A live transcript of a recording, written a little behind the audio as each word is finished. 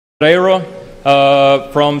Cordeiro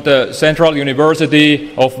from the Central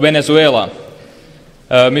University of Venezuela.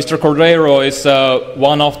 Mr. Cordeiro is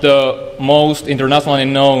one of the most internationally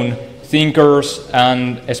known thinkers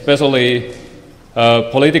and especially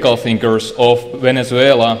political thinkers of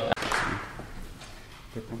Venezuela.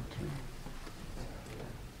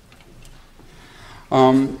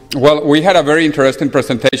 Well, we had a very interesting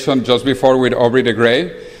presentation just before with Aubrey de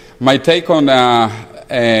Grey. My take on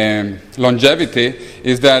longevity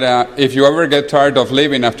is that if you ever get tired of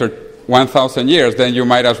living after 1,000 years, then you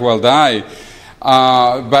might as well die.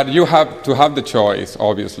 But you have to have the choice,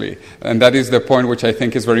 obviously. And that is the point which I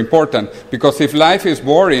think is very important. Because if life is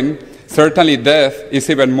boring, certainly death is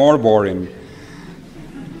even more boring.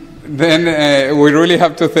 Then we really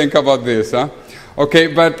have to think about this. Okay,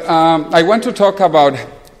 but I want to talk about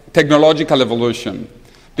technological evolution.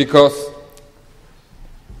 Because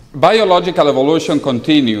biological evolution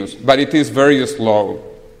continues, but it is very slow.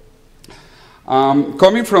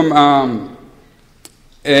 Coming from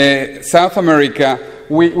South America,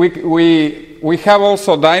 we have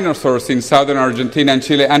also dinosaurs in southern Argentina and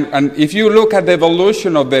Chile. And if you look at the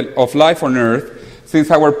evolution of life on Earth,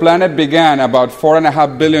 since our planet began about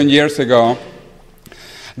 4.5 billion years ago,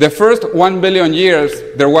 the first 1 billion years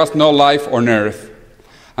there was no life on Earth.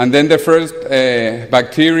 And then the first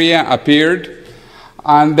bacteria appeared.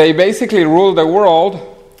 And they basically ruled the world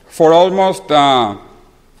for almost 3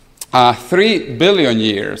 billion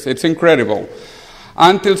years. It's incredible.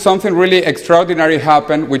 Until something really extraordinary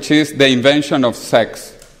happened, which is the invention of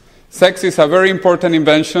sex. Sex is a very important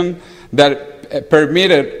invention that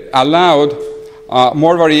allowed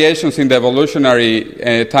more variations in the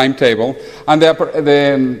evolutionary timetable, and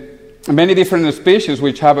the many different species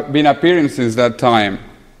which have been appearing since that time.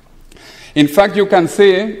 In fact, you can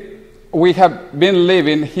see we have been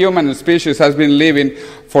living, human species has been living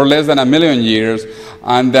for less than 1 million years,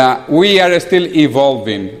 and we are still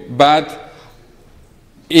evolving, but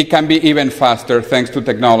it can be even faster thanks to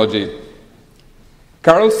technology.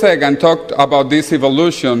 Carl Sagan talked about this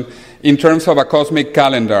evolution in terms of a cosmic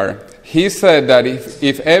calendar. He said that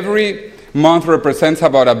if every month represents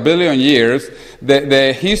about 1 billion years,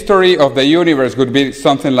 the history of the universe would be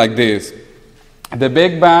something like this. The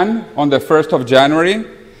Big Bang on the 1st of January,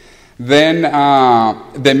 then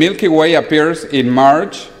the Milky Way appears in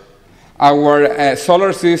March, our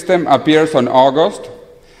solar system appears on August,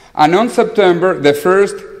 and on September the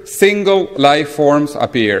first single life forms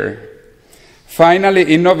appear.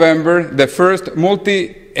 Finally, in November, the first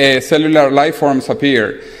multicellular life forms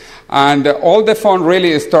appear. And all the fun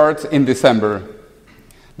really starts in December.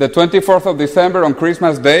 The 24th of December, on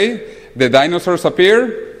Christmas Day, the dinosaurs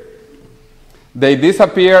appear. They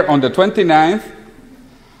disappear on the 29th.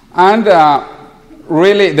 And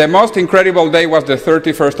really, the most incredible day was the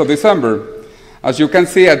 31st of December. As you can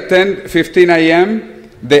see, at 10:15 a.m.,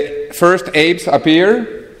 the first apes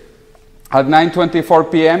appear. At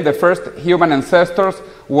 9:24 p.m., the first human ancestors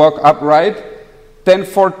walk upright.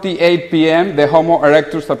 10:48 p.m., the Homo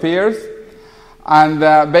erectus appears. And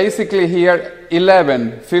basically here,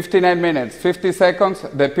 59 minutes, 50 seconds,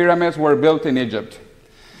 the pyramids were built in Egypt.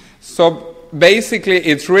 So basically,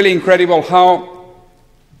 it's really incredible how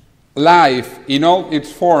life in all its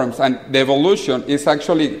forms and the evolution is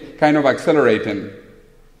actually kind of accelerating.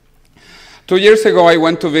 2 years ago, I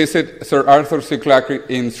went to visit Sir Arthur C. Clarke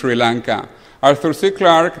in Sri Lanka. Arthur C.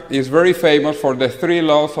 Clarke is very famous for the 3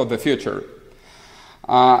 laws of the future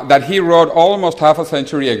that he wrote almost half a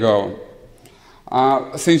century ago.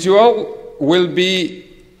 Since you all will be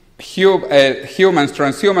humans,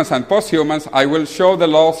 transhumans, and posthumans, I will show the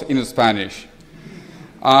laws in Spanish.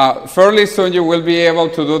 Fairly soon you will be able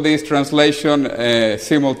to do this translation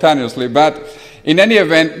simultaneously, but in any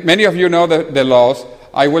event, many of you know the laws.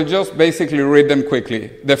 I will just basically read them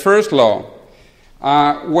quickly. The first law,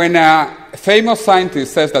 when a famous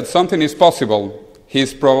scientist says that something is possible, he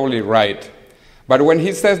is probably right. But when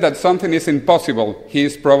he says that something is impossible, he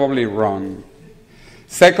is probably wrong.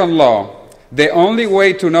 Second law, the only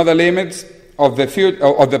way to know the limits of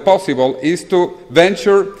the possible is to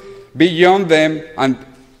venture beyond them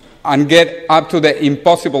and get up to the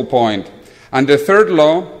impossible point. And the third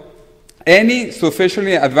law, any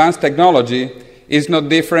sufficiently advanced technology is not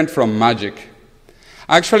different from magic.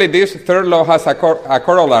 Actually, this third law has a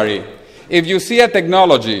corollary. If you see a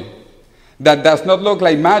technology that does not look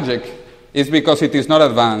like magic, it's because it is not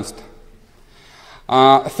advanced.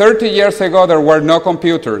 30 years ago, there were no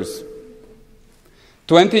computers.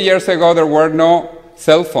 20 years ago, there were no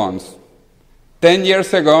cell phones. 10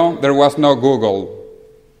 years ago, there was no Google.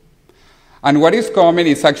 And what is coming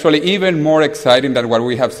is actually even more exciting than what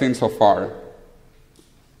we have seen so far.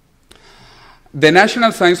 The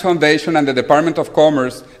National Science Foundation and the Department of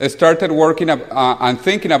Commerce started working and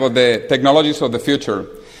thinking about the technologies of the future.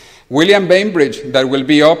 William Bainbridge, that will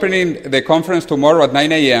be opening the conference tomorrow at 9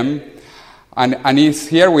 a.m., and he's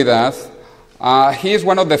here with us, he is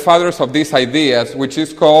one of the fathers of these ideas, which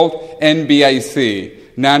is called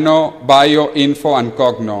NBIC, Nano, Bio, Info, and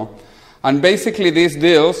Cogno. And basically this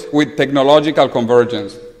deals with technological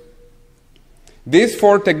convergence. These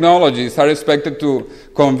four technologies are expected to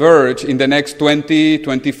converge in the next 20,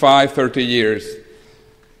 25, 30 years.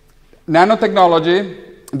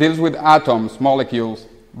 Nanotechnology deals with atoms, molecules.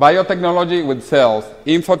 Biotechnology with cells.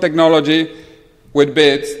 Infotechnology with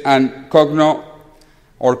bits. And cogno,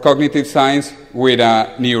 or cognitive science, with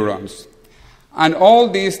neurons. And all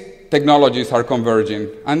these technologies are converging,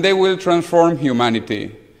 and they will transform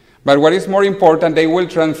humanity. But what is more important, they will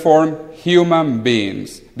transform human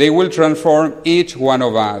beings. They will transform each one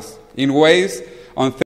of us in ways on